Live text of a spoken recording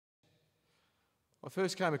I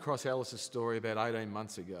first came across Alice's story about 18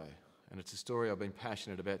 months ago, and it's a story I've been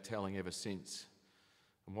passionate about telling ever since.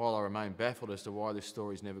 And while I remain baffled as to why this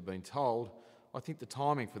story's never been told, I think the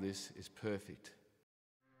timing for this is perfect.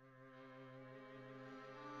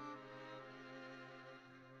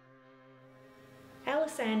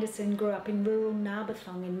 Alice Anderson grew up in rural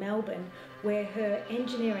Narberthong in Melbourne, where her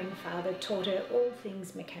engineering father taught her all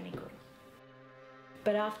things mechanical.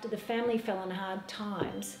 But after the family fell on hard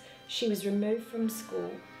times, she was removed from school,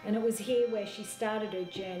 and it was here where she started her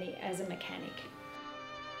journey as a mechanic.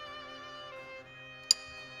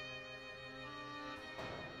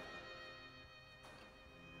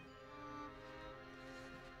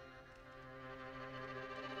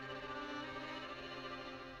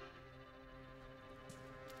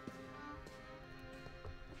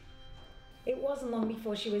 It wasn't long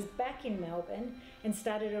before she was back in Melbourne and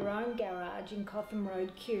started her own garage in Cotham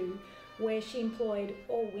Road, Kew, where she employed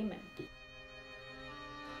all women.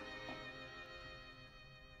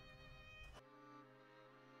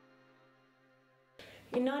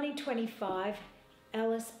 In 1925,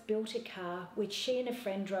 Alice built a car which she and a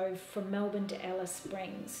friend drove from Melbourne to Alice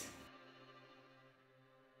Springs.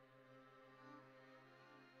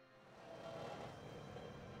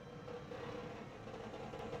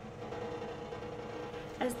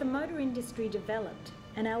 As the motor industry developed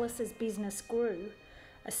and Alice's business grew,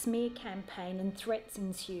 a smear campaign and threats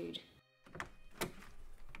ensued.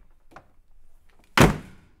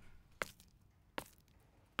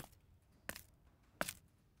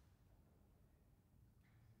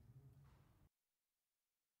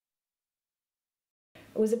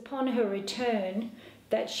 It was upon her return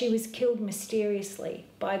that she was killed mysteriously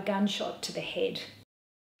by a gunshot to the head.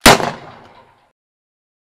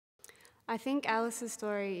 I think Alice's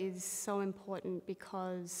story is so important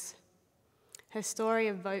because her story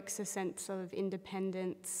evokes a sense of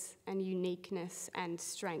independence and uniqueness and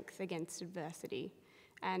strength against adversity.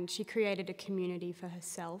 And she created a community for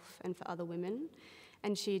herself and for other women,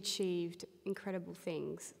 and she achieved incredible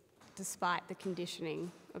things despite the conditioning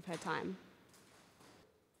of her time.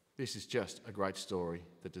 This is just a great story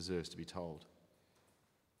that deserves to be told.